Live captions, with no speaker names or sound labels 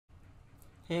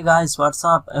Hey guys, what's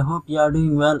up? I hope you are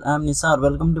doing well. I am Nisar.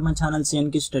 Welcome to my channel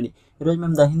CNK Study. ఈరోజు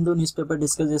మేము the Hindu news paper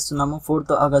discuss చేస్తున్నాము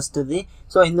 4th ఆగస్ట్ది.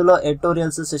 So ఇందులో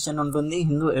editorials session ఉంటుంది,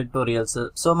 Hindu editorials.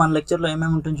 So మన లెక్చర్లో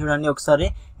ఏమేమి ఉంటుంది చూడండి ఒకసారి.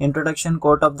 Introduction,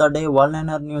 coat of the day, world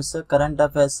liner news, current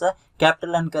affairs,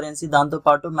 capital and currency,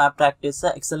 దాంతోపాటు మ్యాప్ ప్రాక్టీస్,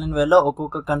 ఎక్సలెంట్ వేలో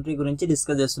ఒక్కొక్క కంట్రీ గురించి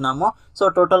డిస్కస్ చేస్తున్నాము. సో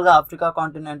టోటల్గా ఆఫ్రికా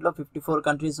కాంటినెంట్లో 54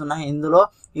 కంట్రీస్ ఉన్నాయి. ఇందులో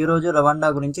ఈరోజు రవాండా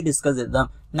గురించి డిస్కస్ చేద్దాం.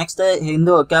 Next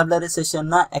Hindu vocabulary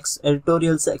session,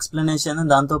 editorials, explanation,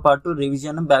 దాంతోపాటు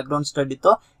రివిజన్, బ్యాక్గ్రౌండ్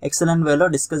స్టడీతో ఎక్సలెంట్ వేలో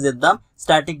డిస్కస్ చేద్దాం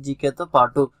స్టాటిక్ జీకేతో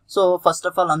పాటు. సో ఫస్ట్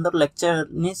ఆఫ్ ఆల్ అందరూ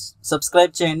లెక్చర్ని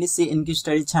సబ్స్క్రైబ్ చేయండి, సిఎన్కి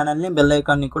స్టడీ ఛానల్ని, బెల్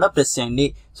ఐకాన్ని కూడా ప్రెస్ చేయండి.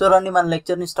 సో రండి మన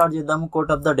లెక్చర్ని స్టార్ట్ చేద్దాము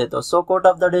coat of the డేతో. So coat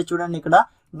of the day చూడండి ఇక్కడ,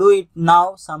 do it now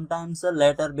sometimes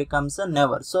later becomes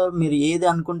never. So మీరు ఏది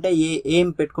అనుకుంటే, ఏం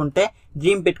పెట్టుకుంటే,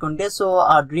 డ్రీమ్ పెట్టుకుంటే, సో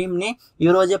ఆ డ్రీమ్ని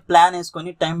ఈరోజే ప్లాన్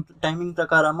వేసుకొని టైమింగ్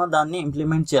ప్రకారము దాన్ని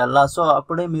ఇంప్లిమెంట్ చేయాలా. సో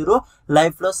అప్పుడే మీరు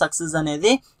లైఫ్లో సక్సెస్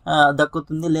అనేది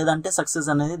దక్కుతుంది, లేదంటే సక్సెస్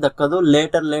అనేది దక్కదు.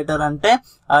 లేటర్ అంటే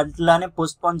అట్లానే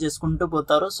పోస్ట్పోన్ చేసుకుంటూ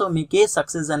పోతారు, సో మీకు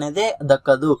సక్సెస్ అనేది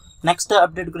దక్కదు. నెక్స్ట్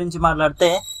అప్డేట్ గురించి మాట్లాడితే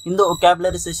ఇందు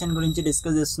వొకాబులరీ సెషన్ గురించి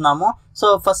డిస్కస్ చేస్తున్నాము. సో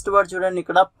ఫస్ట్ వర్డ్ చూడండి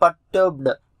ఇక్కడ,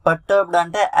 పర్టర్బ్డ్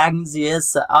అంటే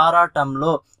యాంగ్జియస్,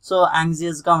 ఆరాటంలో. సో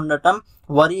యాంగ్జియస్ గా ఉండటం,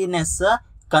 వరీనెస్,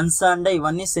 కన్సర్న్డ్,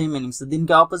 ఇవన్నీ సేమ్ మీనింగ్స్.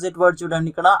 దీనికి ఆపోజిట్ వర్డ్ చూడండి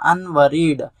ఇక్కడ,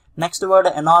 అన్వరీడ్. నెక్స్ట్ వర్డ్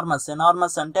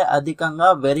ఎనార్మస్ అంటే అధికంగా,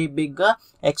 వెరీ బిగ్,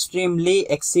 ఎక్స్ట్రీమ్లీ,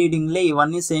 ఎక్సీడింగ్లీ,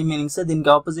 ఇవన్నీ సేమ్ మీనింగ్స్.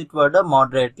 దీనికి opposite word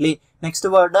moderately. Next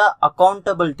word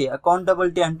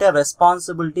accountability అంటే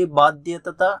రెస్పాన్సిబిలిటీ,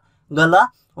 బాధ్యత గల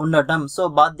ఉండటం, సో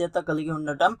బాధ్యత కలిగి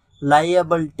ఉండటం.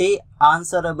 లయబిలిటీ,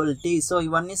 ఆన్సరబిలిటీ, సో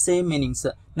ఇవన్నీ సేమ్ మీనింగ్స్.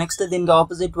 నెక్స్ట్ దీనికి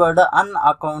opposite word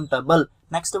unaccountable.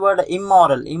 Next word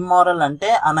immoral అంటే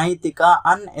అనైతిక,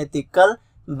 అన్ఎథికల్,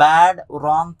 బ్యాడ్,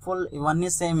 రాంగ్ఫుల్, ఇవన్నీ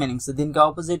సేమ్ మీనింగ్స్. దీనికి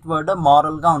ఆపోజిట్ వర్డ్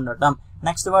మారల్ గా ఉండటం.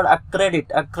 నెక్స్ట్ వర్డ్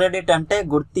అక్రెడిట్ అంటే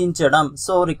గుర్తించడం,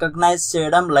 సో రికగ్నైజ్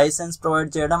చేయడం, లైసెన్స్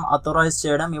ప్రొవైడ్ చేయడం, అథరైజ్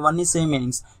చేయడం, ఇవన్నీ సేమ్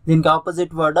మీనింగ్స్. దీనికి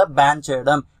ఆపోజిట్ వర్డ్ బ్యాన్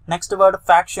చేయడం. నెక్స్ట్ వర్డ్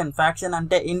ఫ్యాక్షన్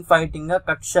అంటే ఇన్ ఫైటింగ్,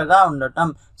 కక్షగా ఉండటం,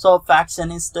 సో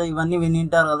ఫ్యాక్షనిస్ట్, ఇవన్నీ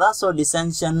వినింటారు కదా. సో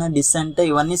డిసెన్షన్, డిసెంట్,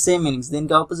 ఇవన్నీ సేమ్ మీనింగ్స్.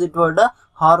 దీనికి ఆపోజిట్ వర్డ్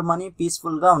హార్మనీ,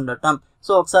 పీస్ఫుల్ గా ఉండటం.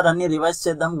 సో ఒకసారి అన్ని రివైజ్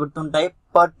చేద్దాం, గుర్తుంటాయి.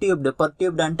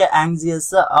 పర్ట్యూబ్డ్ అంటే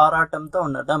యాంగ్జియస్, ఆరాటంతో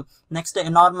ఉండటం. నెక్స్ట్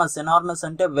ఎనార్మస్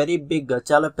అంటే వెరీ బిగ్,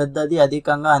 చాలా పెద్దది,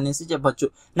 అధికంగా అనేసి చెప్పొచ్చు.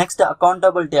 నెక్స్ట్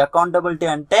అకౌంటబిలిటీ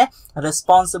అంటే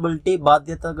రెస్పాన్సిబిలిటీ,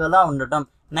 బాధ్యత గల ఉండటం.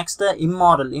 నెక్స్ట్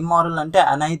ఇమ్మారల్ అంటే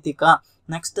అనైతిక.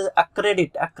 నెక్స్ట్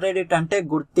అక్రెడిట్ అంటే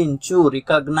గుర్తించు,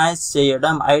 రికగ్నైజ్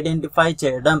చేయడం, ఐడెంటిఫై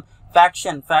చేయడం.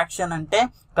 ఫ్యాక్షన్ అంటే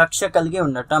కక్ష కలిగి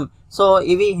ఉండటం. సో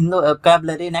ఇవి Hindu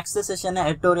vocabulary. Next session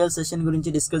editorial session గురించి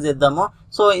డిస్కస్ చేద్దాము.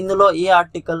 సో ఇందులో ఈ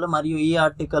ఆర్టికల్ మరియు ఈ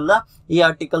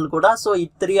ఆర్టికల్ కూడా, సో ఈ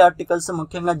 3 ఆర్టికల్స్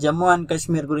ముఖ్యంగా జమ్మూ అండ్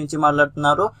కాశ్మీర్ గురించి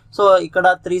మాట్లాడుతున్నారు. సో ఇక్కడ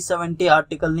 370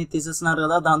 ఆర్టికల్ ని తీసేస్తున్నారు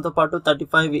కదా, దాంతో పాటు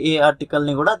 35A ఆర్టికల్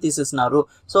ని కూడా తీసేస్తున్నారు.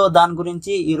 సో దాని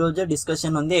గురించి ఈ రోజు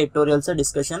డిస్కషన్ ఉంది, ఎడిటోరియల్స్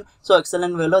డిస్కషన్. సో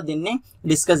ఎక్సలెంట్ వేలో దీన్ని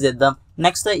డిస్కస్ చేద్దాం.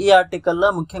 నెక్స్ట్ ఈ ఆర్టికల్లో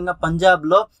ముఖ్యంగా పంజాబ్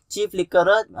లో చీప్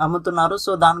లిక్కర్ అమ్ముతున్నారు,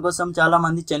 సో దానికోసం చాలా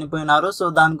మంది చనిపోయినారు. సో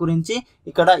దాని గురించి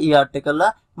ఇక్కడ ఈ ఆర్టికల్.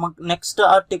 నెక్స్ట్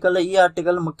ఈ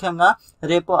ఆర్టికల్ ముఖ్యంగా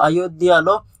రేపు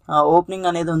అయోధ్యలో ఓపెనింగ్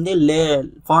అనేది ఉంది,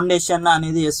 ఫౌండేషన్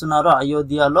అనేది చేస్తున్నారు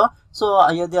అయోధ్యలో. సో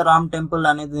అయోధ్య రామ్ టెంపుల్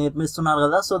అనేది నిర్మిస్తున్నారు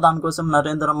కదా, సో దానికోసం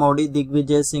నరేంద్ర మోడీ,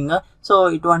 దిగ్విజయ్ సింగ్, సో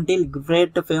ఇటువంటి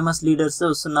గ్రేట్ ఫేమస్ లీడర్స్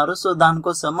వస్తున్నారు. సో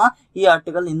దానికోసం ఈ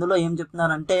ఆర్టికల్. ఇందులో ఏం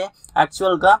చెప్తున్నారంటే,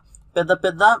 యాక్చువల్ గా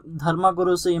పెద్ద ధర్మ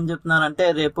గురువుస్ ఏం చెప్తున్నారంటే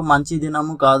రేపు మంచి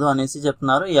దినము కాదు అనేసి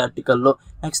చెప్తున్నారు ఈ ఆర్టికల్లో.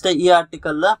 నెక్స్ట్ ఈ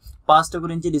ఆర్టికల్లో పాస్ట్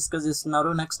గురించి డిస్కస్ చేస్తున్నారు.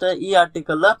 నెక్స్ట్ ఈ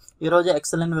ఆర్టికల్లో ఈరోజు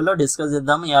ఎక్సలెంట్ వేలో డిస్కస్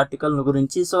చేద్దాం ఈ ఆర్టికల్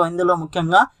గురించి. సో ఇందులో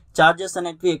ముఖ్యంగా చార్జెస్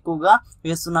అనేటివి ఎక్కువగా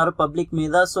వేస్తున్నారు పబ్లిక్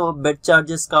మీద. సో బెడ్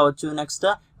చార్జెస్ కావచ్చు, నెక్స్ట్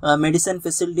మెడిసిన్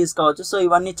ఫెసిలిటీస్ కావచ్చు, సో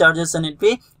ఇవన్నీ చార్జెస్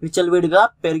అనేటివి విచ్చలవిడిగా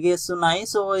పెరిగేస్తున్నాయి.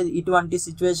 సో ఇటువంటి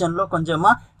సిచ్యువేషన్ లో కొంచెం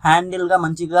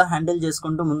మంచిగా హ్యాండిల్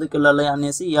చేసుకుంటూ ముందుకెళ్ళాలి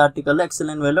అనేసి ఈ ఆర్టికల్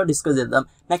ఎక్సలెంట్ వేలో డిస్కస్ చేద్దాం.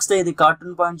 నెక్స్ట్ ఇది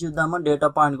కార్టూన్ పాయింట్ చూద్దాము, డేటా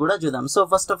పాయింట్ కూడా చూద్దాం. So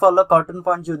first of all cartoon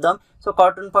point చూద్దాం. సో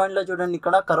కార్టూన్ పాయింట్ లో చూడండి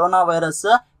ఇక్కడ, కరోనా వైరస్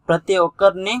ప్రతి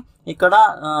ఒక్కరిని ఇక్కడ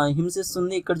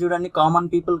హింసిస్తుంది. ఇక్కడ చూడండి కామన్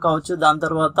పీపుల్ కావచ్చు, దాని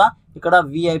తర్వాత ఇక్కడ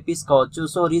విఐపీస్ కావచ్చు.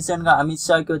 సో రీసెంట్ గా అమిత్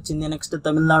షాకి వచ్చింది. నెక్స్ట్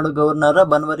తమిళనాడు గవర్నర్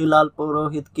బన్వరీలాల్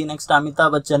పురోహిత్ కి, next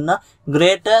Amitabh Bachchan,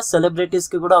 great celebrities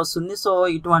కి కూడా వస్తుంది. సో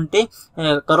ఇటువంటి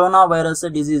కరోనా వైరస్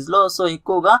డిజీజ్ లో సో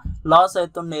ఎక్కువగా లాస్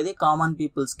అవుతుండేది కామన్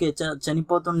పీపుల్స్ కి,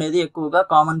 చనిపోతుండేది ఎక్కువగా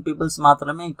కామన్ పీపుల్స్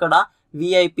మాత్రమే. ఇక్కడ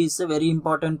విఐపీస్, వెరీ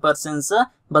ఇంపార్టెంట్ పర్సన్స్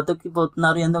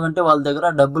బతికిపోతున్నారు, ఎందుకంటే వాళ్ళ దగ్గర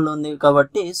డబ్బులు ఉంది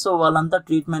కాబట్టి. సో వాళ్ళంతా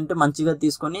ట్రీట్మెంట్ మంచిగా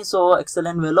తీసుకొని సో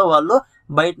ఎక్సలెంట్ వేలో వాళ్ళు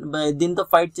దీంతో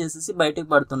ఫైట్ చేసేసి బయటకు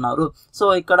పడుతున్నారు. సో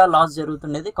ఇక్కడ లాస్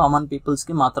జరుగుతుండేది కామన్ పీపుల్స్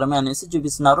కి మాత్రమే అనేసి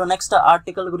చూపిస్తున్నారు. నెక్స్ట్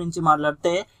ఆర్టికల్ గురించి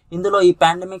మాట్లాడితే ఇందులో ఈ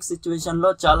పాండమిక్ సిచ్యువేషన్ లో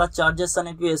చాలా చార్జెస్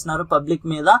అనేవి వేస్తున్నారు పబ్లిక్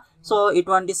మీద. సో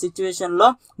ఇటువంటి సిచ్యువేషన్ లో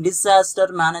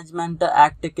డిసాస్టర్ మేనేజ్మెంట్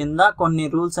యాక్ట్ కింద కొన్ని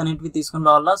రూల్స్ అనేటివి తీసుకుని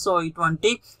రావాలా. సో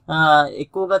ఇటువంటి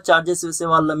ఎక్కువగా చార్జెస్ వేసే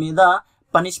వాళ్ళ మీద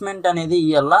పనిష్మెంట్ అనేది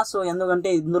ఇవ్వాలా. సో ఎందుకంటే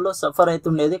ఇందులో సఫర్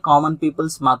అవుతుండేది కామన్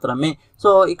పీపుల్స్ మాత్రమే.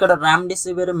 సో ఇక్కడ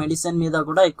రామ్డెసివిర్ మెడిసిన్ మీద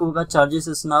కూడా ఎక్కువగా చార్జెస్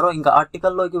ఇస్తున్నారు. ఇంకా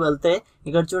ఆర్టికల్లోకి వెళ్తే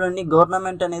ఇక్కడ చూడండి,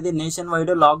 గవర్నమెంట్ అనేది నేషన్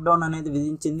వైడ్ లాక్డౌన్ అనేది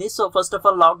విధించింది. So first of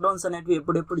all lockdowns అనేవి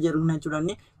ఎప్పుడెప్పుడు జరిగినాయి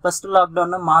చూడండి. ఫస్ట్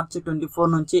లాక్డౌన్ మార్చ్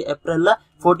 24 నుంచి ఏప్రిల్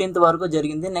 14th వరకు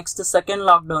జరిగింది. Next second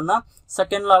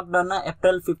lockdown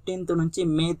April 15th నుంచి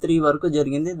మే 3 వరకు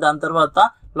జరిగింది. దాని తర్వాత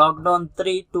లాక్డౌన్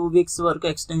 3 2 weeks వరకు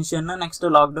ఎక్స్టెన్షన్. నెక్స్ట్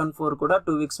లాక్డౌన్ 4 కూడా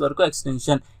 2 weeks వరకు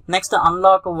extension. Next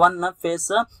unlock 1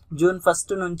 face June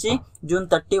 1 నుంచి జూన్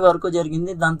 30 వరకు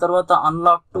జరిగింది. దాని తర్వాత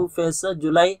అన్లాక్ 2 ఫేస్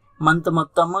జూలై మంత్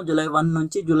మొత్తము జూలై 1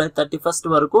 నుంచి జూలై 31st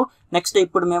వరకు. నెక్స్ట్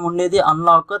ఇప్పుడు మేము ఉండేది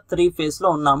అన్లాక్ 3 ఫేజ్ లో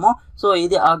ఉన్నాము. సో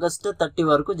ఇది ఆగస్ట్ 30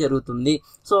 వరకు జరుగుతుంది.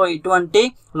 సో ఇటువంటి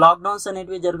లాక్డౌన్స్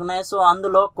అనేటివి జరిగినాయి. సో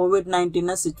అందులో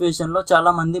కోవిడ్-19 సిచ్యువేషన్ లో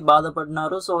చాలా మంది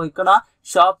బాధపడినారు. సో ఇక్కడ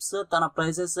షాప్స్ తన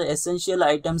ప్రైసెస్ ఎసెన్షియల్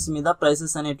ఐటమ్స్ మీద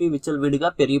ప్రైసెస్ అనేటివి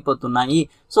విచ్చలవిడిగా పెరిగిపోతున్నాయి.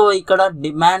 సో ఇక్కడ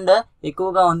డిమాండ్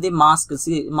ఎక్కువగా ఉంది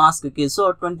మాస్క్ కి. సో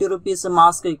 20 రూపీస్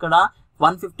మాస్క్ ఇక్కడ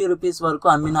 150 రూపీస్ వరకు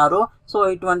అమ్మినారు. సో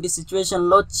ఇటువంటి సిచ్యువేషన్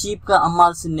లో చీప్ గా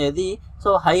అమ్మాల్సిందేది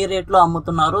సో హై రేట్ లో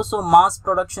అమ్ముతున్నారు. సో మాస్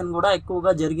ప్రొడక్షన్ కూడా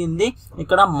ఎక్కువగా జరిగింది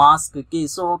ఇక్కడ మాస్క్ కి.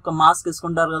 సో ఒక మాస్క్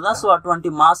తీసుకుంటారు కదా, సో అటువంటి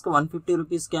మాస్క్ 150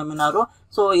 రూపీస్ కి అమ్మినారు.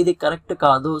 సో ఇది కరెక్ట్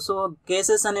కాదు. సో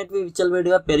కేసెస్ అనేటివి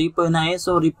విచ్చలవిడిగా పెరిగిపోయినాయి.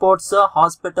 So reports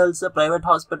hospitals, private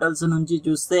hospitals నుంచి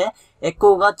చూస్తే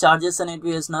ఎక్కువగా చార్జెస్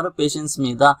అనేటివి వేస్తున్నారు పేషెంట్స్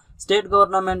మీద. స్టేట్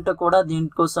గవర్నమెంట్ కూడా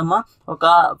దీనికోసం ఒక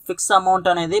ఫిక్స్ అమౌంట్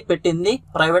అనేది పెట్టింది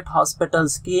ప్రైవేట్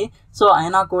హాస్పిటల్స్ కి. సో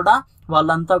అయినా కూడా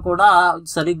వాళ్ళంతా కూడా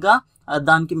సరిగ్గా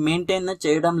దానికి మెయింటైన్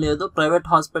చేయడం లేదు ప్రైవేట్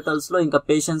హాస్పిటల్స్ లో. ఇంకా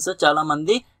పేషెంట్స్ చాలా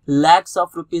మంది lakhs of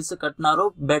rupees కట్టినారు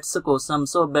బెడ్స్ కోసం.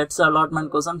 సో బెడ్స్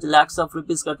అలాట్మెంట్ కోసం lakhs of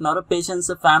rupees కట్టినారు.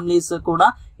 పేషెంట్స్ ఫ్యామిలీస్ కూడా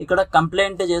ఇక్కడ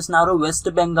కంప్లైంట్ చేసినారు west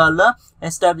Bengal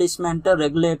establishment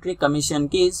regulatory commission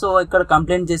కి. సో ఇక్కడ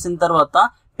కంప్లైంట్ చేసిన తర్వాత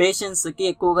పేషెంట్స్ కి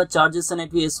ఎక్కువగా చార్జెస్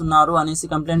అనేవి వేస్తున్నారు అనేసి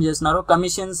కంప్లైంట్ చేస్తున్నారు.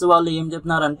 కమిషన్స్ వాళ్ళు ఏం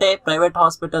చెప్తున్నారంటే ప్రైవేట్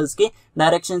హాస్పిటల్స్ కి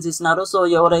డైరెక్షన్స్ ఇస్తున్నారు. సో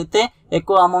ఎవరైతే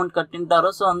ఎక్కువ అమౌంట్ కట్టింటారో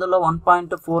సో అందులో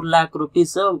 1.4 lakh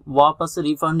రూపీస్ వాపస్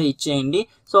రీఫండ్ ఇచ్చేయండి.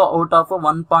 So out of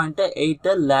 1.8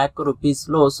 lakh rupees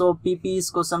లో. సో పీపీఈస్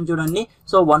కోసం చూడండి,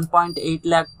 so 1.8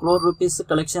 lakh crore rupees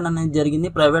collection అనేది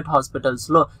జరిగింది ప్రైవేట్ హాస్పిటల్స్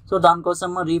లో. సో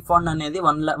దానికోసం రీఫండ్ అనేది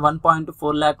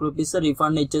 1.4 lakh రూపీస్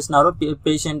రీఫండ్ ఇచ్చేసినారు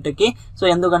పేషెంట్ కి. సో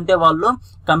ఎందుకంటే వాళ్ళు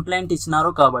కంప్లైంట్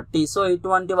ఇచ్చినారు కాబట్టి. సో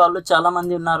ఇటువంటి వాళ్ళు చాలా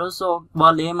మంది ఉన్నారు. సో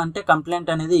వాళ్ళు ఏమంటే కంప్లైంట్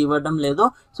అనేది ఇవ్వడం లేదు.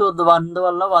 సో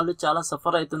అందువల్ల వాళ్ళు చాలా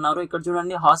సఫర్ అవుతున్నారు. ఇక్కడ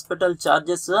చూడండి, హాస్పిటల్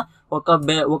చార్జెస్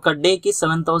ఒక డేకి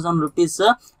 7,000 rupees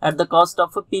at the cost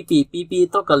of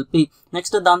పీపీఈతో కలిపి.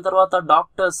 నెక్స్ట్ దాని తర్వాత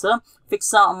డాక్టర్స్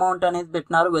ఫిక్స్ అమౌంట్ అనేది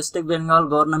పెట్టినారు వెస్ట్ బెంగాల్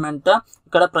గవర్నమెంట్.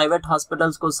 ఇక్కడ ప్రైవేట్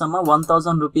హాస్పిటల్స్ కోసం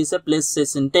 1,000 రూపీసే ప్లేస్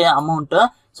చేసింటే అమౌంట్.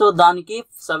 సో దానికి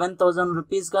 7,000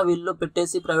 రూపీస్ గా వీళ్ళు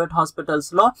పెట్టేసి ప్రైవేట్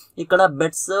హాస్పిటల్స్ లో ఇక్కడ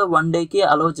బెడ్స్ 1 day కి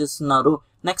అలౌ చేస్తున్నారు.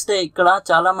 నెక్స్ట్ ఇక్కడ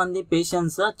చాలా మంది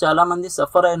పేషెంట్స్ చాలా మంది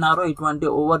సఫర్ అయినారు. ఇటువంటి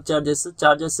ఓవర్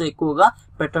చార్జెస్ ఎక్కువగా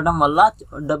పెట్టడం వల్ల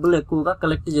డబ్బులు ఎక్కువగా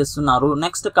కలెక్ట్ చేస్తున్నారు.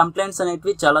 నెక్స్ట్ కంప్లైంట్స్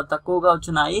అనేటివి చాలా తక్కువగా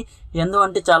వచ్చినాయి.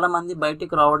 ఎందుకంటే చాలా మంది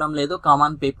బయటికి రావడం లేదు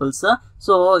కామన్ పీపుల్స్.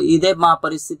 సో ఇదే మా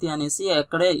పరిస్థితి అనేసి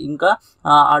ఎక్కడే ఇంకా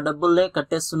ఆ డబ్బులే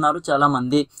కట్టేస్తున్నారు చాలా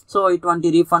మంది. సో ఇటువంటి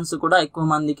రీఫండ్స్ కూడా ఎక్కువ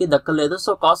మందికి దక్కలేదు.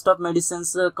 So cost of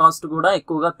medicines cost కూడా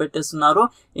ఎక్కువగా పెట్టేస్తున్నారు.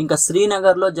 ఇంకా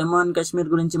శ్రీనగర్ లో జమ్మూ అండ్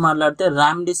కాశ్మీర్ గురించి మాట్లాడితే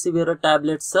రామ్డెసివిర్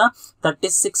టాబ్లెట్స్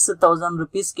 36,000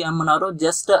 రూపీస్ కి అమ్మున్నారు.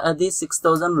 జస్ట్ అది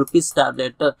 6,000 rupees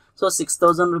tablet. So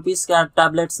 6,000 rupees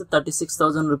tablets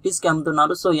 36,000 rupees కి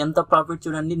అమ్ముతున్నారు. సో ఎంత ప్రాఫిట్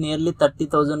చూడండి, nearly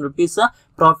 30,000 rupees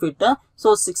profit. So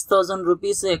 6,000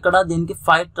 rupees ఎక్కడ దీనికి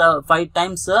 5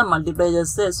 times మల్టిప్లై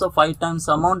చేస్తే so 5 times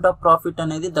amount of profit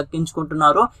అనేది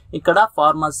దక్కించుకుంటున్నారు ఇక్కడ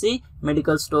ఫార్మసీ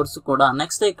మెడికల్ స్టోర్స్ కూడా.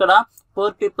 నెక్స్ట్ ఇక్కడ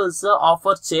పూర్ పీపుల్స్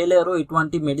ఆఫర్ చేయలేరు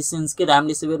ఇటువంటి మెడిసిన్స్ కి,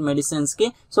 రామ్డెసివిర్ మెడిసిన్స్ కి.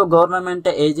 సో గవర్నమెంట్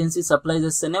ఏజెన్సీ సప్లై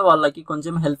చేస్తేనే వాళ్ళకి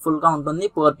కొంచెం హెల్ప్ఫుల్ గా ఉంటుంది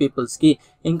పూర్ పీపుల్స్ కి.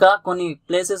 ఇంకా కొన్ని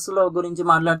ప్లేసెస్ లో గురించి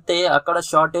మాట్లాడితే అక్కడ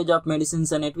షార్టేజ్ ఆఫ్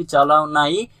మెడిసిన్స్ అనేటివి చాలా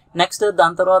ఉన్నాయి. నెక్స్ట్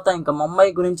దాని తర్వాత ఇంకా ముంబై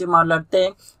గురించి మాట్లాడితే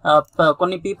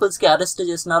కొన్ని పీపుల్స్ కి అరెస్ట్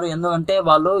చేసినారు. ఎందుకంటే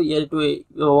వాళ్ళు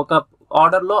ఒక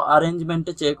ఆర్డర్ లో అరేంజ్మెంట్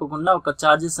చేయకుండా ఒక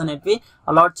చార్జెస్ అనేటివి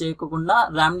అలాట్ చేయకుండా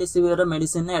రామ్డెసివిర్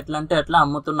మెడిసిన్ ఎట్లా అంటే అట్లా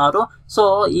అమ్ముతున్నారు. సో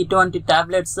ఇటువంటి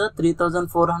టాబ్లెట్స్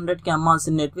 3,400 కి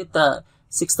అమ్మాల్సినవి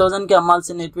 6000 కి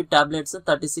అమ్మాల్సినవి టాబ్లెట్స్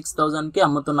 36,000 కి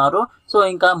అమ్ముతున్నారు. సో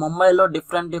ఇంకా ముంబైలో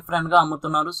డిఫరెంట్ గా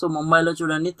అమ్ముతున్నారు. సో ముంబైలో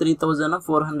చూడండి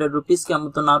 3,400 రూపీస్ కి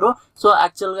అమ్ముతున్నారు. సో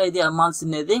యాక్చువల్ గా ఇది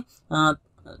అమ్మాల్సినది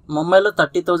ముంబైలో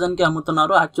 30,000 కి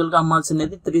అమ్ముతున్నారు. యాక్చువల్ గా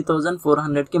అమ్మాల్సినది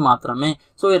 3,400 కి మాత్రమే.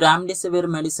 సో ఈ రామ్డెసివిర్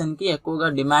మెడిసిన్ కి ఎక్కువగా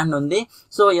డిమాండ్ ఉంది.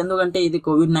 సో ఎందుకంటే ఇది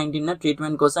COVID-19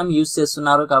 ట్రీట్మెంట్ కోసం యూజ్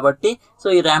చేస్తున్నారు కాబట్టి. సో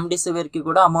ఈ రామ్డెసివిర్ కి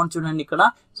కూడా అమౌంట్ చూడండి ఇక్కడ.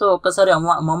 సో ఒక్కసారి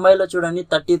ముంబైలో చూడండి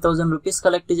 30,000 రూపీస్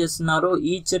కలెక్ట్ చేస్తున్నారు.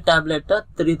 ఈచ్ టాబ్లెట్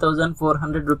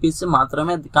 3,400 రూపీస్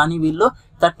మాత్రమే, కానీ వీళ్ళు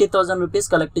 30,000 రూపీస్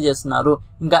కలెక్ట్ చేస్తున్నారు.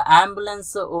 ఇంకా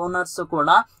అంబులెన్స్ ఓనర్స్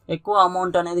కూడా ఎక్కువ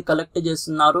అమౌంట్ అనేది కలెక్ట్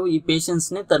చేస్తున్నారు ఈ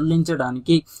పేషెంట్స్ ని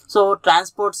తరలించడానికి. సో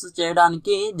ట్రాన్స్పోర్ట్స్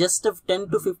చేయడానికి జస్ట్ 10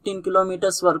 to 15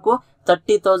 కిలోమీటర్స్ వరకు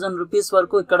 30,000 రూపీస్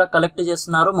వరకు ఇక్కడ కలెక్ట్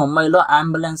చేస్తున్నారు ముంబైలో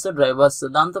అంబులెన్స్ డ్రైవర్స్.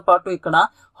 దాంతో పాటు ఇక్కడ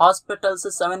హాస్పిటల్స్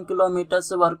 7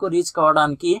 కిలోమీటర్స్ వరకు రీచ్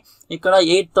కావడానికి ఇక్కడ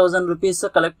 8,000 రూపీస్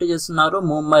కలెక్ట్ చేస్తున్నారు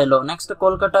ముంబైలో. నెక్స్ట్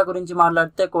కోల్కతా గురించి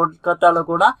మాట్లాడితే కోల్కతాలో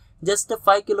కూడా జస్ట్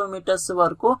 5 కిలోమీటర్స్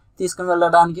వరకు తీసుకుని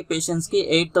వెళ్ళడానికి పేషెంట్స్ కి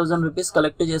 8,000 రూపీస్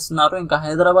కలెక్ట్ చేస్తున్నారు. ఇంకా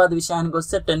హైదరాబాద్ విషయానికి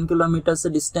వస్తే 10 కిలోమీటర్స్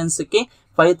డిస్టెన్స్ కి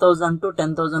 5,000 to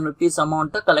 10,000 రూపీస్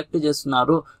అమౌంట్ కలెక్ట్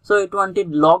చేస్తున్నారు. సో ఇటువంటి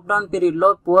లాక్డౌన్ పీరియడ్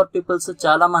లో పూర్ పీపుల్స్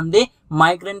చాలా మంది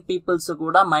మైగ్రెంట్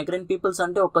పీపుల్స్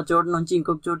అంటే ఒక చోటు నుంచి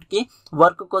ఇంకొక చోటుకి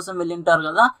వర్క్ కోసం వెళ్ళింటారు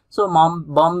కదా. సో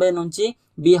బాంబే నుంచి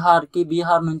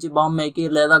బీహార్ నుంచి బాంబేకి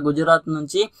లేదా గుజరాత్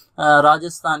నుంచి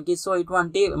రాజస్థాన్ కి. సో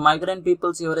ఇటువంటి మైగ్రెంట్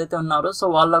పీపుల్స్ ఎవరైతే ఉన్నారో సో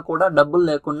వాళ్ళకు కూడా డబ్బులు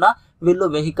లేకుండా వీళ్ళు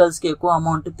వెహికల్స్ కి ఎక్కువ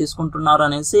అమౌంట్ తీసుకుంటున్నారు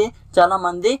అనేసి చాలా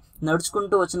మంది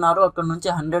నడుచుకుంటూ వచ్చినారు అక్కడ నుంచి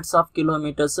హండ్రెడ్స్ ఆఫ్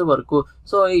కిలోమీటర్స్ వరకు.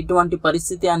 సో ఇటువంటి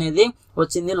పరిస్థితి అనేది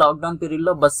వచ్చింది లాక్డౌన్ పీరియడ్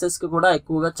లో. బస్సెస్ కి కూడా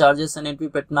ఎక్కువగా చార్జెస్ అనేవి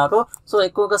పెట్టినారు. సో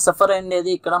ఎక్కువగా సఫర్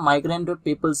అయ్యేది ఇక్కడ మైగ్రెంట్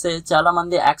పీపుల్స్. చాలా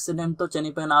మంది యాక్సిడెంట్ తో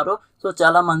చనిపోయినారు. సో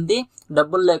చాలా మంది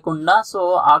డబ్బులు లేకుండా సో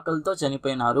ఆకలితో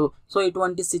చనిపోయినారు. సో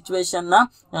ఇటువంటి సిచ్యువేషన్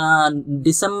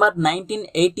డిసెంబర్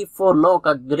 1984 లో ఒక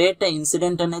గ్రేట్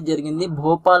ఇన్సిడెంట్ అనేది జరిగింది.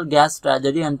 భోపాల్ గ్యాస్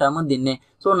ట్రాజడీ అంటాము దీన్ని.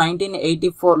 సో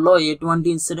 1984 లో ఎటువంటి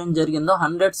ఇన్సిడెంట్ జరిగిందో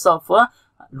హండ్రెడ్స్ ఆఫ్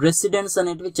రెసిడెంట్స్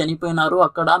అనేటివి చనిపోయినారు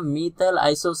అక్కడ మీథైల్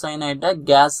ఐసోసైనైడ్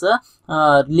గ్యాస్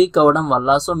లీక్ అవడం వల్ల.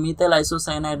 So methyl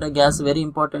isocyanide gas very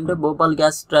important. Bhopal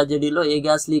gas ట్రాజడీలో ఏ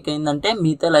గ్యాస్ లీక్ అయిందంటే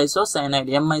methyl isocyanide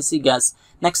MIC gas.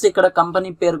 Next ఇక్కడ కంపెనీ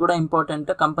పేరు కూడా ఇంపార్టెంట్.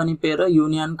 కంపెనీ పేరు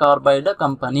యూనియన్ కార్బైడ్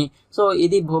కంపెనీ. సో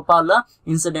ఇది భోపాల్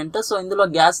ఇన్సిడెంట్. సో ఇందులో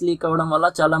గ్యాస్ లీక్ అవ్వడం వల్ల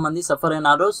చాలా మంది సఫర్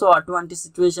అయినారు. సో అటువంటి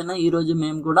సిచ్యువేషన్ ఈ రోజు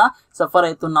మేము కూడా సఫర్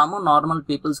అవుతున్నాము, నార్మల్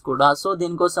పీపుల్స్ కూడా. సో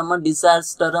దీనికోసం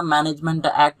డిజాస్టర్ మేనేజ్మెంట్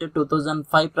యాక్ట్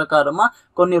 2005 ప్రకారం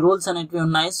కొన్ని రూల్స్ అనేటివి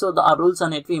ఉన్నాయి. సో ఆ రూల్స్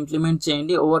అనేటివి ఇంప్లిమెంట్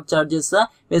చేయండి. ఓవర్ చార్జెస్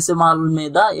వేసే వాళ్ళ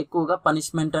మీద ఎక్కువగా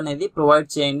పనిష్మెంట్ అనేది ప్రొవైడ్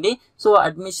చేయండి. సో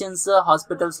అడ్మిషన్స్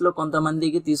హాస్పిటల్స్ లో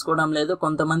కొంతమందికి తీసుకోవడం లేదు,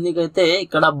 కొంతమందికి అయితే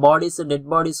ఇక్కడ డెడ్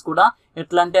బాడీస్ కూడా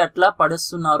ఎట్లా అంటే అట్లా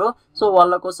పడేస్తున్నారు. సో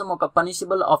వాళ్ళ కోసం ఒక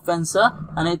పనిషబుల్ అఫెన్స్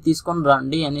అనేది తీసుకొని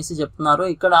రండి అనేసి చెప్తున్నారు.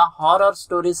 ఇక్కడ హారర్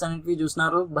స్టోరీస్ అనేటివి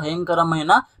చూస్తున్నారు.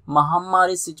 భయంకరమైన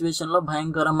మహమ్మారి సిచ్యువేషన్ లో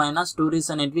భయంకరమైన స్టోరీస్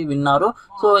అనేటివి విన్నారు.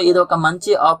 సో ఇది ఒక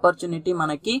మంచి ఆపర్చునిటీ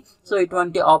మనకి. సో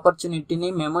ఇటువంటి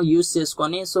ఆపర్చునిటీని మేము యూజ్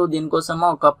చేసుకొని సో దీనికోసం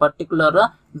ఒక పర్టికులర్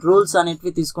రూల్స్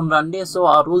అనేటివి తీసుకుని రండి. సో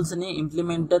ఆ రూల్స్ ని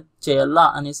ఇంప్లిమెంట్ చేయాలా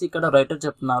అనేసి ఇక్కడ రైటర్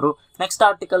చెప్తున్నారు. నెక్స్ట్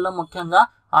ఆర్టికల్ లో ముఖ్యంగా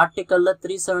ఆర్టికల్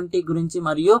 370 గురించి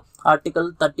మరియు ఆర్టికల్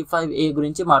 35A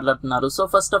గురించి మాట్లాడుతున్నారు. సో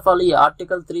ఫస్ట్ ఆఫ్ ఆల్ ఈ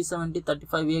ఆర్టికల్ 370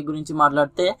 35A గురించి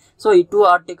మాట్లాడితే సో ఈ 2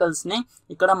 ఆర్టికల్స్ ని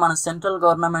ఇక్కడ మన సెంట్రల్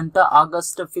గవర్నమెంట్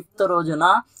August 5th రోజున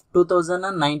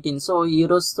 2019 సో ఈ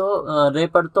రోజుతో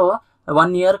రేపటితో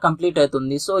 1 year కంప్లీట్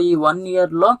అవుతుంది. సో ఈ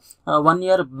 1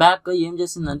 year బ్యాక్ ఏం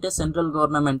చేసిందంటే సెంట్రల్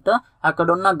గవర్నమెంట్ అక్కడ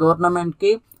ఉన్న గవర్నమెంట్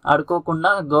కి అడుకోకుండా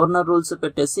గవర్నర్ రూల్స్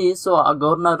పెట్టేసి సో ఆ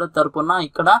గవర్నర్ తరపున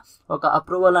ఇక్కడ ఒక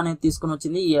అప్రూవల్ అనేది తీసుకుని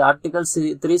వచ్చింది. ఈ ఆర్టికల్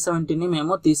 370ని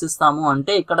మేము తీసిస్తాము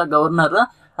అంటే ఇక్కడ గవర్నర్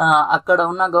అక్కడ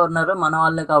ఉన్న గవర్నర్ మన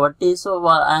వాళ్ళే కాబట్టి సో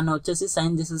ఆయన వచ్చేసి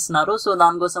సైన్ చేసేస్తున్నారు. సో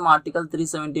దానికోసం ఆర్టికల్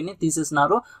 370ని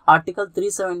తీసేస్తున్నారు. ఆర్టికల్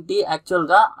 370 యాక్చువల్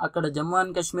గా అక్కడ జమ్మూ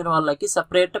అండ్ కాశ్మీర్ వాళ్ళకి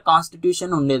సెపరేట్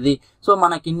కాన్స్టిట్యూషన్ ఉండేది. సో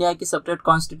మనకి ఇండియాకి సెపరేట్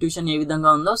కాన్స్టిట్యూషన్ ఏ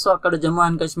విధంగా ఉందో సో అక్కడ జమ్మూ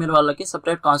అండ్ కాశ్మీర్ వాళ్ళకి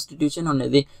సెపరేట్ కాన్స్టిట్యూషన్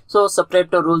ఉండేది. So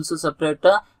separate rules, separate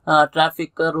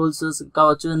traffic rules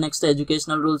కావచ్చు, next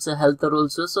educational rules, health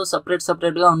rules so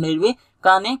separate గా ఉండేవి.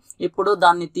 కానీ ఇప్పుడు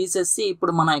దాన్ని తీసేసి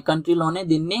ఇప్పుడు మన కంట్రీలోనే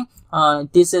దీన్ని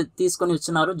తీసుకొని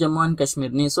వచ్చినారు జమ్మూ అండ్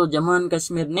కాశ్మీర్ ని. సో జమ్మూ అండ్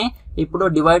కాశ్మీర్ ని ఇప్పుడు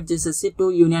డివైడ్ చేసేసి 2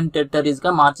 యూనియన్ టెరిటరీస్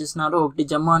గా మార్చేసినారు. ఒకటి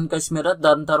జమ్మూ అండ్ కాశ్మీర్,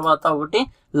 దాని తర్వాత ఒకటి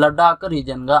లడాక్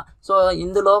రీజన్ గా. సో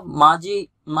ఇందులో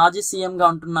మాజీ సీఎం గా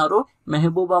ఉంటున్నారు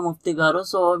మెహబూబా ముఫ్తీ గారు.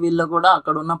 సో వీళ్ళు కూడా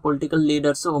అక్కడ ఉన్న పొలిటికల్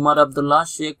లీడర్స్ ఉమర్ అబ్దుల్లా,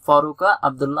 షేక్ ఫారూక్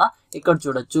అబ్దుల్లా ఇక్కడ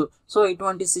చూడొచ్చు. సో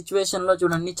ఇటువంటి సిచ్యువేషన్ లో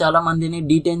చూడండి చాలా మందిని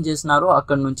డీటైన్ చేసినారు.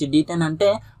 అక్కడ నుంచి డీటైన్ అంటే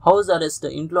హౌస్ అరెస్ట్,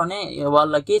 ఇంట్లోనే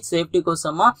వాళ్ళకి సేఫ్టీ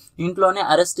కోసము ఇంట్లోనే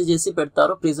అరెస్ట్ చేసి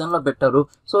పెడతారు, ప్రిజన్ లో పెట్టరు.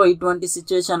 సో ఇటువంటి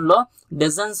సిచ్యువేషన్ లో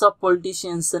డజన్స్ ఆఫ్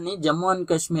పొలిటీషియన్స్ ని జమ్మూ అండ్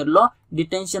కాశ్మీర్ లో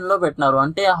డిటెన్షన్ లో పెట్టినారు,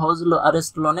 అంటే హౌస్ లో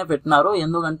అరెస్ట్ లోనే పెట్టినారు.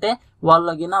 ఎందుకంటే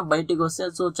వాళ్ళగిన బయటికి వస్తే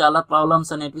సో చాలా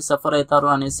ప్రాబ్లమ్స్ అనేవి సఫర్ అవుతారు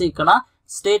అనేసి ఇక్కడ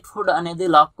స్టేట్ హుడ్ అనేది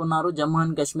లాక్కున్నారు జమ్మూ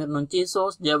అండ్ కాశ్మీర్ నుంచి. సో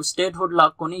స్టేట్ హుడ్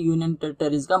లాక్కొని యూనియన్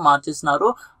టెరిటరీస్ గా మార్చేసినారు.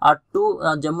 అటు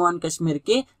జమ్మూ అండ్ కాశ్మీర్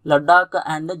కి లడాక్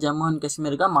అండ్ జమ్మూ అండ్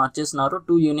కాశ్మీర్ గా మార్చేసినారు,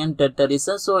 2 యూనియన్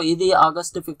టెరిటరీస్. సో ఇది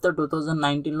August 5,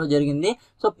 2019 లో జరిగింది.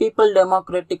 So people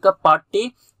democratic party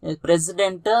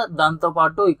president, దాంతో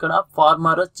పాటు ఇక్కడ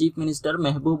former chief minister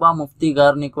Mehbooba Mufti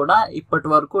గారిని కూడా ఇప్పటి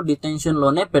వరకు డిటెన్షన్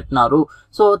లోనే పెట్టినారు.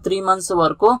 సో 3 months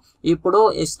వరకు ఇప్పుడు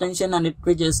ఎక్స్టెన్షన్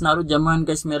అనేది చేసినారు Jammu and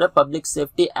Kashmir public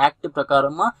safety act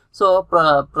ప్రకారం. సో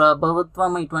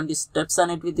ప్రభుత్వం ఇటువంటి స్టెప్స్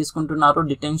అనేటివి తీసుకుంటున్నారు,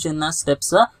 డిటెన్షన్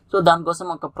స్టెప్స్. సో దానికోసం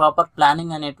ఒక ప్రాపర్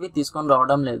ప్లానింగ్ అనేటివి తీసుకొని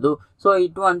రావడం లేదు. సో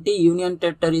ఇటువంటి యూనియన్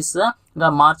టెరిటరీస్ గా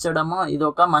మార్చడము ఇది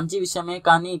ఒక మంచి విషయమే,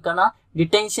 కానీ ఇక్కడ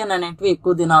డిటెన్షన్ అనేటివి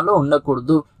ఎక్కువ దినాలు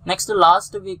ఉండకూడదు. Next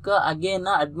last week again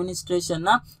administration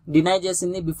deny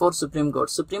చేసింది బిఫోర్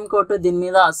సుప్రీంకోర్టు. సుప్రీంకోర్టు దీని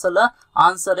మీద అసలు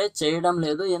ఆన్సరే చేయడం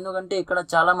లేదు. ఎందుకంటే ఇక్కడ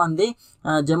చాలా మంది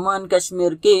జమ్మూ అండ్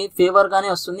కాశ్మీర్ కి ఫేవర్ గానే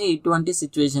వస్తుంది ఇటువంటి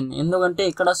సిచ్యువేషన్. ఎందుకంటే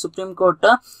ఇక్కడ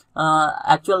సుప్రీంకోర్టు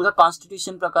యాక్చువల్ గా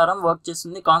కాన్స్టిట్యూషన్ ప్రకారం వర్క్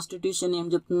చేస్తుంది. కాన్స్టిట్యూషన్ ఏం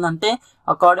చెప్తుందంటే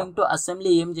అకార్డింగ్ టు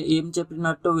అసెంబ్లీ ఏం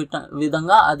చెప్పినట్టు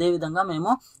విధంగా అదే విధంగా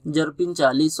మేము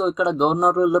జరిపించాలి. సో ఇక్కడ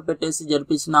గవర్నర్ రూల్ లో పెట్టేసి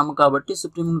జరిపించినాము కాబట్టి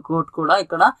సుప్రీంకోర్టు కూడా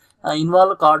ఇక్కడ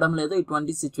ఇన్వాల్వ్ కావడం లేదు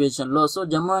ఇటువంటి సిచ్యువేషన్ లో. సో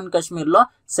జమ్మూ అండ్ కాశ్మీర్ లో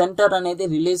సెంటర్ అనేది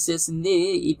రిలీజ్ చేసింది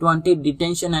ఇటువంటి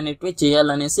డిటెన్షన్ అనేటివి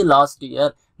చేయాలనేసి లాస్ట్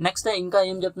ఇయర్. నెక్స్ట్ ఇంకా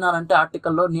ఏం చెప్తున్నారంటే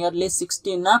ఆర్టికల్లో nearly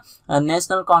 16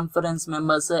 national conference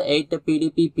members, 8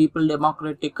 PDP people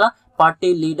democratic party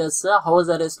leaders house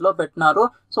arrest లో పెట్టినారు.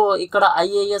 సో ఇక్కడ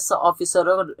IAS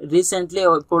ఆఫీసర్ రీసెంట్లీ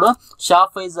ఇప్పుడు షా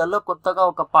ఫైజల్ లో కొత్తగా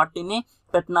ఒక పార్టీని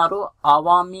పెట్టినారు,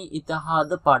 Awami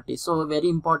Etihad party. So very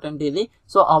important ఇది.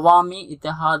 So Awami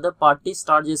Etihad party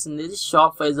start చేసింది షా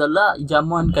ఫైజల్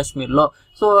జమ్మూ అండ్ కాశ్మీర్ లో.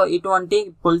 సో ఇటువంటి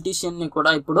పొలిటీషియన్ ని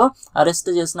కూడా ఇప్పుడు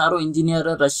అరెస్ట్ చేసినారు. ఇంజనీర్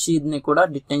రషీద్ ని కూడా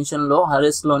డిటెన్షన్ లో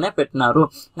అరెస్ట్ లోనే పెట్టినారు.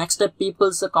 నెక్స్ట్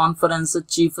పీపుల్స్ కాన్ఫరెన్స్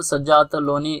చీఫ్ సజాత్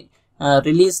లోని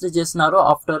రిలీజ్ చేసినారు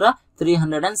ఆఫ్టర్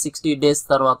 360 days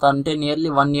తర్వాత, అంటే నియర్లీ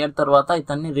 1 year తర్వాత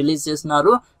ఇతన్ని రిలీజ్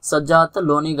చేసినారు సజాత్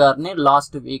లోని గారిని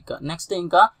లాస్ట్ వీక్. నెక్స్ట్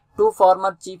ఇంకా 2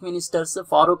 former chief ministers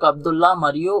Farooq Abdullah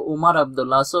మరియు ఉమర్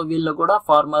అబ్దుల్లా. సో వీళ్ళు కూడా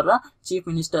ఫార్మర్ చీఫ్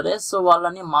మినిస్టరే. సో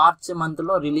వాళ్ళని మార్చ్ మంత్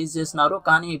లో రిలీజ్ చేసినారు,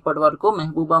 కానీ ఇప్పటి వరకు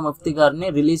మెహబూబా ముఫ్తీ గారిని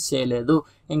రిలీజ్ చేయలేదు.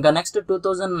 ఇంకా నెక్స్ట్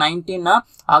 2019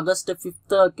 August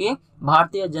 5 కి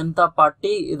భారతీయ జనతా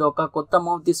పార్టీ ఇది ఒక కొత్త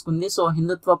మూవ్ తీసుకుంది. సో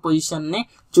హిందుత్వ పొజిషన్ ని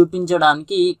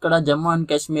చూపించడానికి ఇక్కడ జమ్మూ అండ్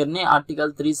కాశ్మీర్ ని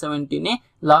ఆర్టికల్ 370 ని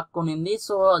లాక్కునింది.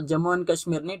 సో జమ్మూ అండ్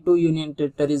కాశ్మీర్ ని 2 యూనియన్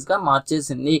టెరిటరీస్ గా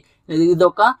మార్చేసింది. ఇది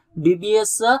ఒక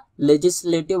DBS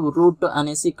లెజిస్లేటివ్ రూట్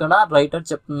అనేసి ఇక్కడ రైటర్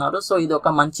చెప్తున్నారు. సో ఇది ఒక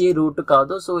మంచి రూట్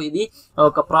కాదు. సో ఇది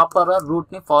ఒక ప్రాపర్ రూట్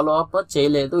ని ఫాలో అప్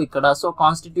చేయలేదు ఇక్కడ. సో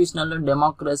కాన్స్టిట్యూషనల్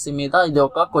డెమోక్రసీ మీద ఇది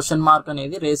ఒక క్వశ్చన్ మార్క్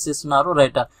అనేది రేస్ చేస్తున్నారు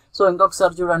రైటర్. సో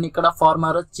ఇంకొకసారి చూడండి ఇక్కడ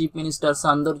ఫార్మర్ చీఫ్ మినిస్టర్స్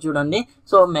అందరు చూడండి.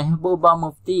 సో మెహబూబా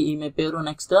ముఫ్తీ ఈమె పేరు,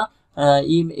 నెక్స్ట్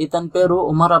ఇతని పేరు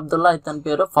ఉమర్ అబ్దుల్లా, ఇతని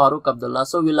పేరు ఫారూక్ అబ్దుల్లా.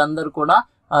 సో వీళ్ళందరూ కూడా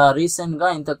రీసెంట్ గా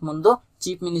ఇంతకు ముందు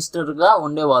చీఫ్ మినిస్టర్ గా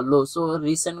ఉండేవాళ్ళు. సో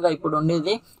రీసెంట్ గా ఇప్పుడు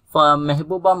ఉండేది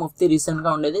మెహబూబా ముఫ్తీ రీసెంట్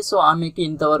గా ఉండేది. సో ఆమెకి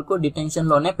ఇంతవరకు డిటెన్షన్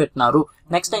లోనే పెట్టినారు.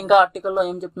 నెక్స్ట్ ఇంకా ఆర్టికల్లో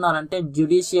ఏం చెప్తున్నారంటే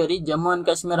judiciary, Jammu and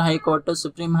Kashmir high court,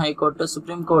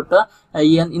 supreme court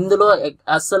ఇందులో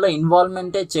అసలు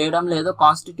ఇన్వాల్వ్మెంటే చేయడం లేదు.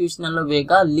 కాన్స్టిట్యూషనల్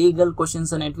వేగా లీగల్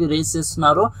క్వశ్చన్స్ అనేటివి రేస్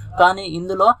చేస్తున్నారు, కానీ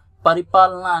ఇందులో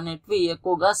పరిపాలన అనేటివి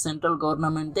ఎక్కువగా సెంట్రల్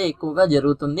గవర్నమెంట్ ఎక్కువగా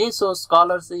జరుగుతుంది. సో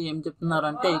స్కాలర్స్ ఏం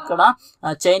చెప్తున్నారంటే ఇక్కడ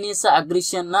చైనీస్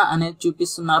అగ్రెషన్ అనేది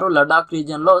చూపిస్తున్నారు లడాక్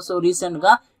రీజియన్ లో. సో రీసెంట్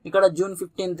గా ఇక్కడ June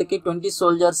 15 కి 20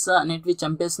 సోల్జర్స్ అనేటివి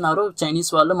చంపేస్తున్నారు చైనీస్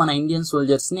వాళ్ళు మన ఇండియన్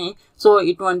సోల్జర్స్ ని. సో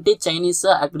ఇటువంటి చైనీస్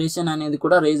అగ్రెషన్ అనేది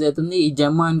కూడా రేజ్ అవుతుంది ఈ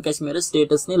జమ్మూ అండ్ కాశ్మీర్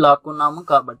స్టేటస్ ని లాక్కున్నాము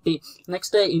కాబట్టి.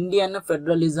 నెక్స్ట్ ఇండియన్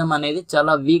ఫెడరలిజం అనేది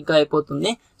చాలా వీక్ గా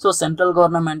అయిపోతుంది. So central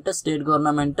government state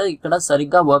government ఇక్కడ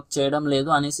సరిగ్గా వర్క్ చేయడం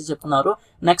లేదు అనేసి చెప్తున్నారు.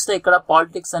 నెక్స్ట్ ఇక్కడ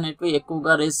పాలిటిక్స్ అనేటివి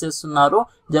ఎక్కువగా రేస్ చేస్తున్నారు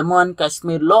జమ్మూ అండ్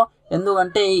కాశ్మీర్ లో.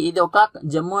 ఎందుకంటే ఇది ఒక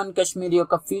జమ్మూ అండ్ కాశ్మీర్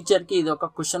యొక్క ఫ్యూచర్ కి ఇది ఒక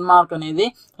క్వశ్చన్ మార్క్ అనేది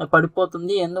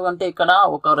పడిపోతుంది. ఎందుకంటే ఇక్కడ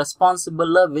ఒక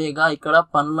రెస్పాన్సిబుల్ వేగా ఇక్కడ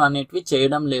పనులు అనేటివి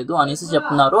చేయడం లేదు అనేసి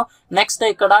చెప్తున్నారు. నెక్స్ట్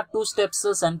ఇక్కడ 2 steps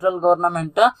సెంట్రల్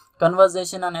గవర్నమెంట్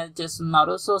కన్వర్జేషన్ అనేది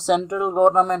చేస్తున్నారు. సో సెంట్రల్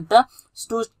గవర్నమెంట్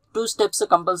 2 steps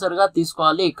కంపల్సరీగా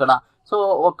తీసుకోవాలి ఇక్కడ. సో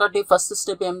ఒకటి ఫస్ట్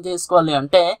స్టెప్ ఏం చేసుకోవాలి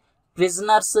అంటే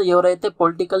ప్రిజనర్స్ ఎవరైతే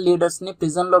పొలిటికల్ లీడర్స్ ని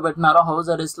ప్రిజన్ లో పెట్టినారో, హౌస్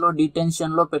అరెస్ట్ లో,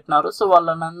 డిటెన్షన్ లో పెట్టినారో, సో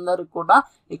వాళ్ళందరూ కూడా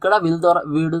ఇక్కడ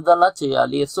విడుదల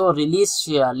చేయాలి, సో రిలీజ్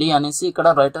చేయాలి అనేసి ఇక్కడ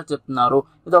రైటర్ చెప్తున్నారు.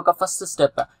 ఇది ఒక ఫస్ట్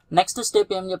స్టెప్. నెక్స్ట్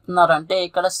స్టెప్ ఏం చెప్తున్నారు అంటే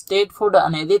ఇక్కడ స్టేట్ హుడ్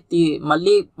అనేది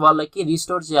మళ్ళీ వాళ్ళకి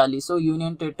రీస్టోర్ చేయాలి. సో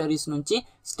యూనియన్ టెరిటరీస్ నుంచి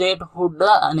స్టేట్ హుడ్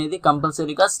అనేది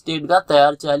కంపల్సరీగా స్టేట్ గా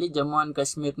తయారు చేయాలి జమ్మూ అండ్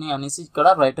కాశ్మీర్ ని అనేసి ఇక్కడ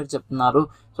రైటర్ చెప్తున్నారు.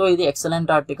 సో ఇది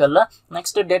excellent article.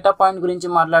 Next data point గురించి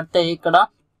మాట్లాడితే ఇక్కడ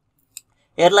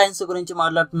ఎయిర్లైన్స్ గురించి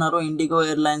మాట్లాడుతున్నారు. IndiGo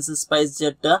airlines, spice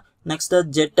jet, next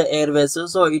jet Airways.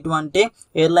 So ఇటువంటి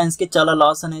ఎయిర్లైన్స్ కి చాలా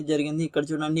లాస్ అనేది జరిగింది. ఇక్కడ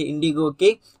చూడండి, ఇండిగోకి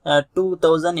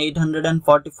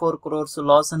 2844 crores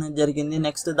లాస్ అనేది జరిగింది.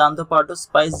 నెక్స్ట్ దాంతో పాటు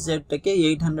స్పైస్ జెట్ కి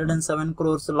 807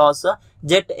 crores లాస్,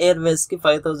 జెట్ ఎయిర్వేస్ కి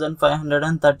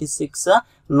 5536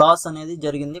 లాస్ అనేది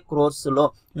జరిగింది క్రోర్స్ లో.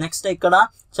 నెక్స్ట్ ఇక్కడ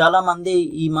చాలా మంది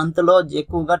ఈ మంత్ లో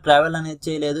ఎక్కువగా ట్రావెల్ అనేది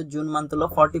చేయలేదు. జూన్ మంత్ లో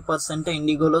 40%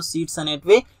 ఇండిగోలో సీట్స్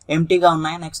అనేటివి ఎంటీగా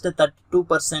ఉన్నాయి. నెక్స్ట్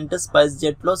 32% స్పైస్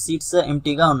జెట్ లో సీట్స్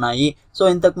ఎంటీగా ఉన్నాయి. సో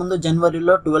ఇంతకు ముందు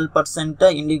జనవరిలో 12%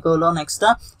 ఇండిగోలో, నెక్స్ట్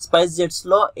స్పైస్ జెట్స్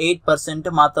లో 8%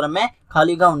 మాత్రమే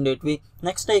ఖాళీగా ఉండేటివి.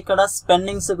 నెక్స్ట్ ఇక్కడ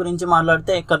స్పెండింగ్స్ గురించి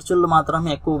మాట్లాడితే ఖర్చులు మాత్రం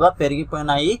ఎక్కువగా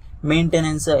పెరిగిపోయినాయి.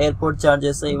 మెయింటెనెన్స్, ఎయిర్పోర్ట్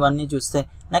చార్జెస్ ఇవన్నీ చూస్తే.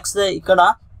 నెక్స్ట్ ఇక్కడ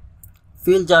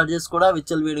ఫ్యూల్ చార్జెస్ కూడా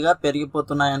విచ్చలవిడిగా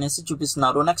పెరిగిపోతున్నాయి అనేసి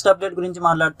చూపిస్తున్నారు. నెక్స్ట్ అప్డేట్ గురించి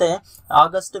మాట్లాడితే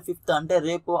August 5 అంటే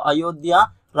రేపు అయోధ్య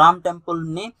రామ్ టెంపుల్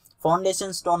ని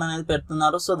ఫౌండేషన్ స్టోన్ అనేది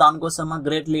పెడుతున్నారు. సో దానికోసం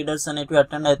గ్రేట్ లీడర్స్ అనేవి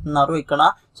అటెండ్ అవుతున్నారు ఇక్కడ.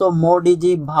 సో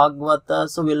మోడీజీ, భాగవత్,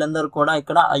 సో వీళ్ళందరూ కూడా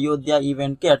ఇక్కడ అయోధ్య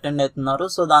ఈవెంట్ కి అటెండ్ అవుతున్నారు.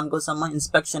 సో దానికోసం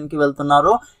ఇన్స్పెక్షన్ కి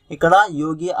వెళ్తున్నారు ఇక్కడ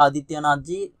Yogi Adityanath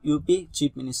G, UP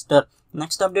chief minister.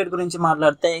 Next update గురించి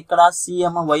మాట్లాడితే ఇక్కడ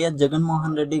సీఎం వైఎస్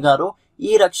జగన్మోహన్ రెడ్డి గారు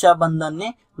ఈ రక్షాబంధన్ ని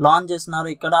లాంచ్ చేస్తున్నారు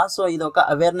ఇక్కడ. సో ఇది ఒక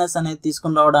అవేర్నెస్ అనేది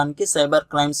తీసుకుని రావడానికి సైబర్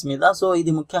క్రైమ్స్ మీద. సో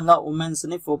ఇది ముఖ్యంగా ఉమెన్స్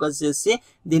ని ఫోకస్ చేసి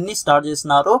దీన్ని స్టార్ట్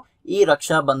చేస్తున్నారు ఈ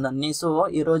రక్షాబంధన్ ని. సో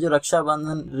ఈ రోజు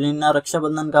నిన్న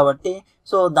రక్షాబంధన్ కాబట్టి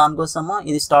సో దానికోసము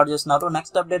ఇది స్టార్ట్ చేస్తున్నారు.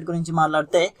 నెక్స్ట్ అప్డేట్ గురించి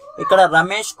మాట్లాడితే ఇక్కడ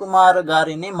రమేష్ కుమార్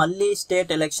గారిని మళ్ళీ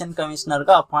స్టేట్ ఎలక్షన్ కమిషనర్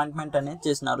గా అపాయింట్మెంట్ అనేది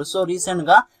చేసినారు. సో రీసెంట్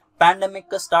గా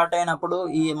పాండమిక్ స్టార్ట్ అయినప్పుడు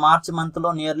ఈ మార్చ్ మంత్ లో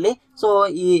నియర్లీ, సో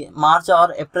ఈ మార్చ్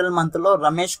ఆర్ ఏప్రిల్ మంత్ లో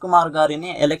రమేష్ కుమార్ గారిని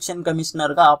ఎలక్షన్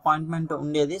కమిషనర్ గా అపాయింట్మెంట్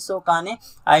ఉండేది. సో కానీ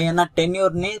ఆయన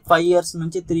టెన్యూర్ ని 5 years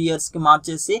నుంచి 3 years కి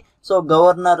మార్చేసి సో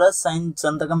గవర్నర్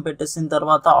సంతకం పెట్టేసిన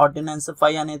తర్వాత ఆర్డినెన్స్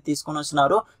 5 అనేది తీసుకొని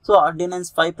వచ్చినారు. సో ఆర్డినెన్స్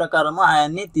 5 ప్రకారం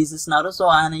ఆయన్ని తీసేసినారు. సో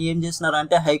ఆయన ఏం చేసినారు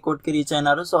అంటే హైకోర్టు కి రీచ్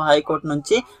అయినారు. సో హైకోర్టు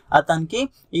నుంచి అతనికి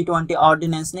ఇటువంటి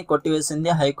ఆర్డినెన్స్ ని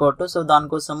కొట్టివేసింది హైకోర్టు. సో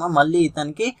దానికోసము మళ్ళీ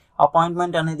ఇతనికి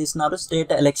అపాయింట్మెంట్ అనేది ఇచ్చినారు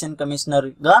స్టేట్ ఎలక్షన్ కమిషనర్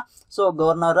గా. సో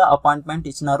గవర్నర్ అపాయింట్మెంట్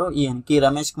ఇచ్చినారు ఈయనకి,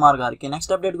 రమేష్ కుమార్ గారికి.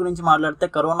 నెక్స్ట్ అప్డేట్ గురించి మాట్లాడితే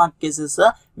కరోనా కేసెస్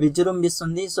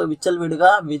విజృంభిస్తుంది. సో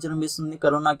విచ్చలవిడిగా విజృంభిస్తుంది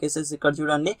కరోనా కేసెస్. ఇక్కడ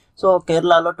చూడండి, సో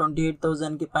కేరళలో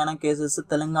 28,000 కి పైన కేసెస్,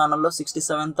 తెలంగాణలో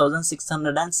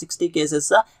 67,660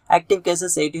 cases, active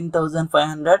cases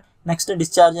 18,500, next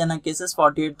discharge అయిన కేసెస్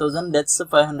 48,000, డెత్స్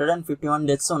 551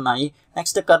 డెత్స్ ఉన్నాయి.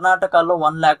 నెక్స్ట్ కర్ణాటకలో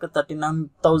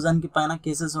 1,39,000 కి పైన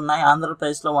కేసెస్ ఉన్నాయి.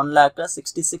 ఆంధ్రప్రదేశ్ లో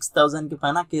 1,66,000 కి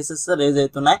పైన కేసెస్ రేజ్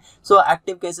అవుతున్నాయి. సో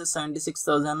యాక్టివ్ కేసెస్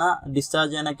 76,000,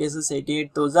 డిశ్చార్జ్ అయిన cases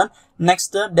 88,000,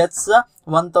 next deaths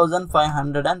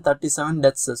 1,537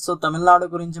 deaths. So Tamil Nadu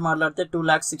గురించి మాట్లాడితే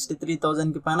 2,63,000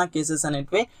 కి పైన కేసెస్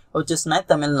అనేటివి వచ్చేస్తున్నాయి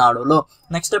తమిళనాడులో.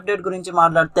 నెక్స్ట్ అప్డేట్ గురించి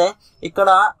మాట్లాడితే ఇక్కడ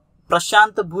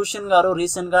ప్రశాంత్ భూషణ్ గారు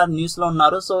రీసెంట్ గా న్యూస్ లో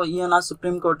ఉన్నారు. సో ఈయన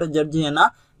సుప్రీంకోర్టు జడ్జి అయినా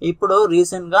ఇప్పుడు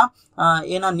రీసెంట్ గా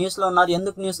ఈయన న్యూస్ లో ఉన్నారు.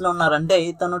 ఎందుకు న్యూస్ లో ఉన్నారంటే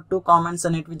ఇతను 2 కామెంట్స్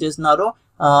అనేటివి చేస్తున్నారు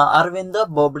అరవింద్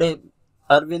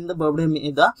బోబ్డే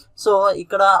మీద. సో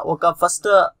ఇక్కడ ఒక ఫస్ట్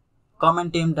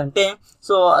కామెంట్ ఏమిటంటే,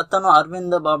 సో అతను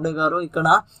అరవింద్ బాబ్డే గారు ఇక్కడ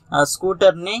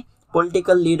స్కూటర్ ని,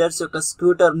 పొలిటికల్ లీడర్స్ యొక్క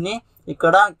స్కూటర్ ని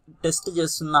ఇక్కడ టెస్ట్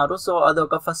చేస్తున్నారు. సో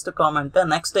అదొక ఫస్ట్ కామెంట్.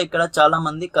 నెక్స్ట్ ఇక్కడ చాలా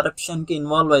మంది కరప్షన్ కి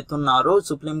ఇన్వాల్వ్ అవుతున్నారు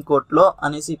సుప్రీం కోర్టులో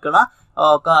అనేసి ఇక్కడ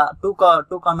ఒక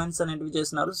టూ కామెంట్స్ అనేటివి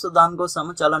చేస్తున్నారు. సో దానికోసం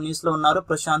చాలా న్యూస్ లో ఉన్నారు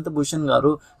ప్రశాంత్ భూషణ్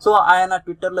గారు. సో ఆయన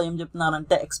ట్విట్టర్ లో ఏం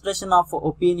చెప్తున్నారంటే expression of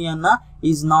opinion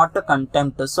is not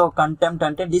contempt. So contempt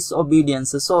అంటే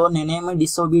డిస్ఒబీడియన్స్. సో నేనేమి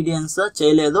డిస్ఒబీడియన్స్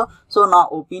చేయలేదు, సో నా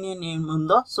ఒపీనియన్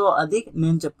ఏముందో సో అది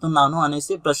నేను చెప్తున్నాను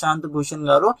అనేసి ప్రశాంత్ భూషణ్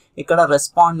గారు ఇక్కడ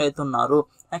రెస్పాండ్ అవుతున్నారు.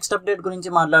 నెక్స్ట్ అప్డేట్ గురించి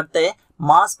మాట్లాడితే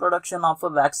మాస్ ప్రొడక్షన్ ఆఫ్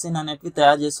వ్యాక్సిన్ అనేటివి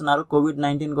తయారు చేస్తున్నారు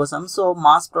కోవిడ్-19 కోసం. సో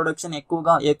మాస్ ప్రొడక్షన్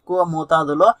ఎక్కువ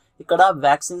మోతాదులో ఇక్కడ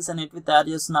వ్యాక్సిన్స్ అనేటివి తయారు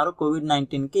చేస్తున్నారు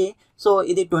కోవిడ్-19 కి. సో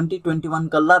ఇది 2021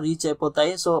 కల్లా రీచ్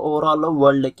అయిపోతాయి సో ఓవరాల్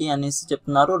వరల్డ్ కి అనేసి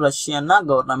చెప్తున్నారు రష్యన్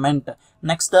గవర్నమెంట్.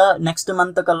 నెక్స్ట్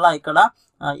మంత్ కల్లా ఇక్కడ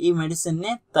ఈ మెడిసిన్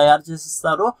ని తయారు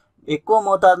చేసిస్తారు ఎక్కువ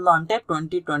మోతాదులో, అంటే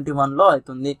 2021 లో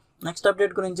అవుతుంది. నెక్స్ట్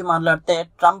అప్డేట్ గురించి మాట్లాడితే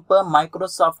ట్రంప్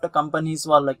మైక్రోసాఫ్ట్ కంపెనీస్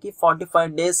వాళ్ళకి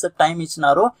 45 days టైం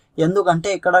ఇచ్చినారు ఎందుకంటే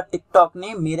ఇక్కడ టిక్ టాక్ ని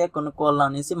మీరే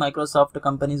కొనుక్కోవాలనేసి మైక్రోసాఫ్ట్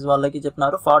కంపెనీస్ వాళ్ళకి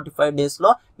చెప్పినారు. 45 days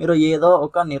లో మీరు ఏదో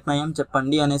ఒక నిర్ణయం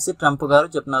చెప్పండి అనేసి ట్రంప్ గారు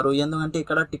చెప్పినారు. ఎందుకంటే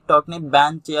ఇక్కడ టిక్ టాక్ ని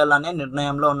బ్యాన్ చేయాలనే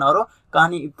నిర్ణయంలో ఉన్నారు.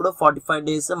 కానీ ఇప్పుడు 45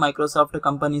 days మైక్రోసాఫ్ట్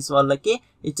కంపెనీస్ వాళ్ళకి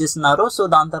ఇచ్చేస్తున్నారు. సో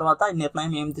దాని తర్వాత ఈ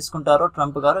నిర్ణయం ఏం తీసుకుంటారో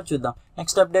ట్రంప్ గారు చూద్దాం.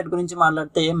 నెక్స్ట్ అప్డేట్ గురించి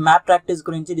మాట్లాడితే మ్యాప్ ప్రాక్టీస్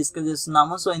గురించి డిస్కస్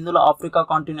చేస్తున్నాము. సో ఇందులో ఆఫ్రికా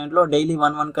కాంటినెంట్ లో డైలీ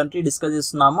వన్ కంట్రీ డిస్కస్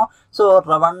చేస్తున్నాము. సో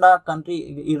రవాండా కంట్రీ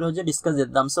ఈ రోజు డిస్కస్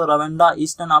చేద్దాం. So Rwanda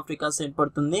eastern Africa side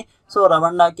పడుతుంది. సో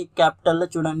రవాండాకి క్యాపిటల్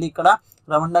చూడండి, ఇక్కడ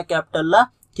Rwanda capital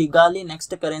కిగాలి,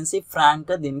 next currency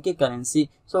Frank, దీనికి కరెన్సీ.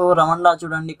 సో రవాండా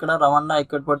చూడండి, ఇక్కడ రవాండా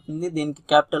ఎక్కడ పడుతుంది, దీనికి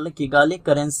క్యాపిటల్ కిగాలి,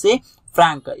 కరెన్సీ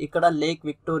ఫ్రాంక్. ఇక్కడ లేక్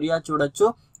విక్టోరియా చూడొచ్చు,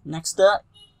 నెక్స్ట్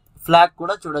ఫ్లాగ్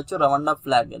కూడా చూడొచ్చు, రవాండా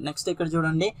ఫ్లాగ్. నెక్స్ట్ ఇక్కడ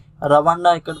చూడండి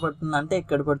రవాండా ఎక్కడ పడుతుంది అంటే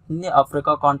ఇక్కడ పడుతుంది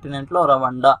ఆఫ్రికా కాంటినెంట్ లో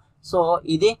రవాండా. సో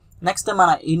ఇది నెక్స్ట్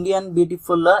మన ఇండియన్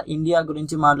బ్యూటిఫుల్ ఇండియా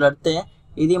గురించి మాట్లాడితే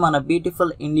ఇది మన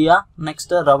బ్యూటిఫుల్ ఇండియా.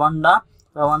 నెక్స్ట్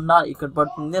రవాండా ఇక్కడ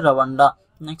పడుతుంది రవాండా.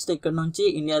 నెక్స్ట్ ఇక్కడ నుంచి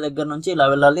ఇండియా దగ్గర నుంచి ఇలా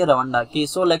వెళ్ళాలి రవాండాకి.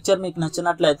 సో లెక్చర్ మీకు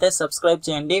నచ్చినట్లయితే సబ్స్క్రైబ్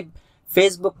చేయండి.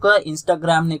 ఫేస్బుక్,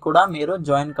 ఇన్స్టాగ్రామ్ ని కూడా మీరు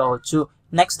జాయిన్ కావచ్చు.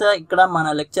 నెక్స్ట్ ఇక్కడ మన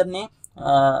లెక్చర్ ని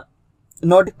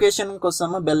నోటిఫికేషన్ కోసం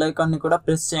బెల్ ఐకాన్ ని కూడా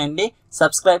ప్రెస్ చేయండి,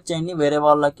 సబ్స్క్రైబ్ చేయండి, వేరే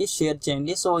వాళ్ళకి షేర్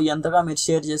చేయండి. సో ఎంతగా మీరు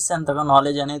షేర్ చేస్తే అంతగా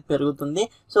నాలెడ్జ్ అనేది పెరుగుతుంది.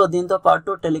 సో దీంతో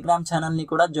పాటు టెలిగ్రామ్ ఛానల్ ని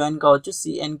కూడా జాయిన్ కావచ్చు,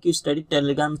 CNQ study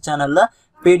Telegram channel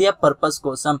PDF purpose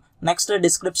కోసం. నెక్స్ట్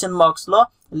డిస్క్రిప్షన్ బాక్స్ లో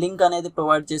లింక్ అనేది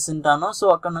ప్రొవైడ్ చేసి ఉంటాను. సో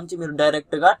అక్కడ నుంచి మీరు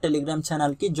డైరెక్ట్ గా టెలిగ్రామ్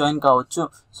ఛానల్ కి జాయిన్ కావచ్చు.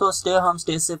 So stay home,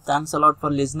 stay safe. Thanks a lot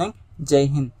for listening. జై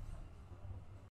హింద్.